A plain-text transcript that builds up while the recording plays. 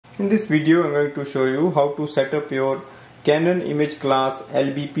In this video I'm going to show you how to set up your Canon Imageclass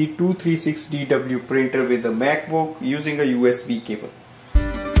LBP236dw printer with a MacBook using a USB cable.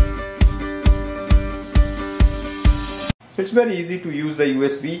 So it's very easy to use the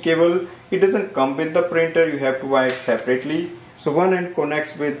USB cable. It doesn't come with the printer, you have to buy it separately. So one end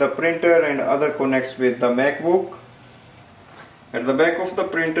connects with the printer and other connects with the MacBook. At the back of the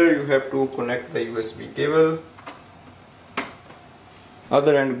printer you have to connect the USB cable.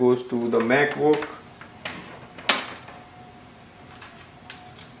 Other end goes to the MacBook.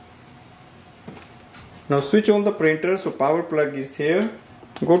 Now switch on the printer, so power plug is here.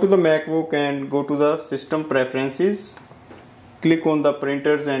 Go to the MacBook and go to the system preferences. Click on the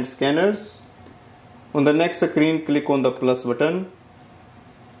printers and scanners. On the next screen click on the plus button.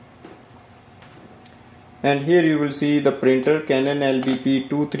 And here you will see the printer Canon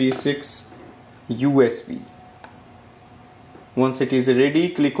LBP236 USB. Once it is ready,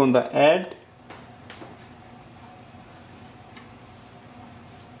 click on the add.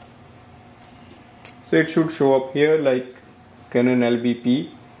 So it should show up here like Canon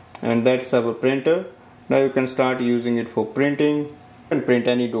LBP, and that's our printer. Now you can start using it for printing. You can print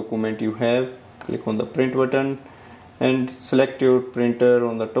any document you have. Click on the print button and select your printer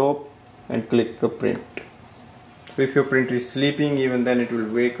on the top and click the print. So if your printer is sleeping, even then it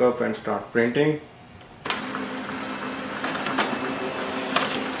will wake up and start printing.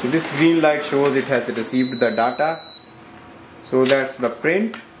 So this green light shows it has received the data. So that's the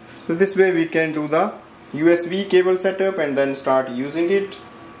print. So this way we can do the USB cable setup and then start using it.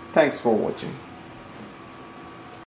 Thanks for watching.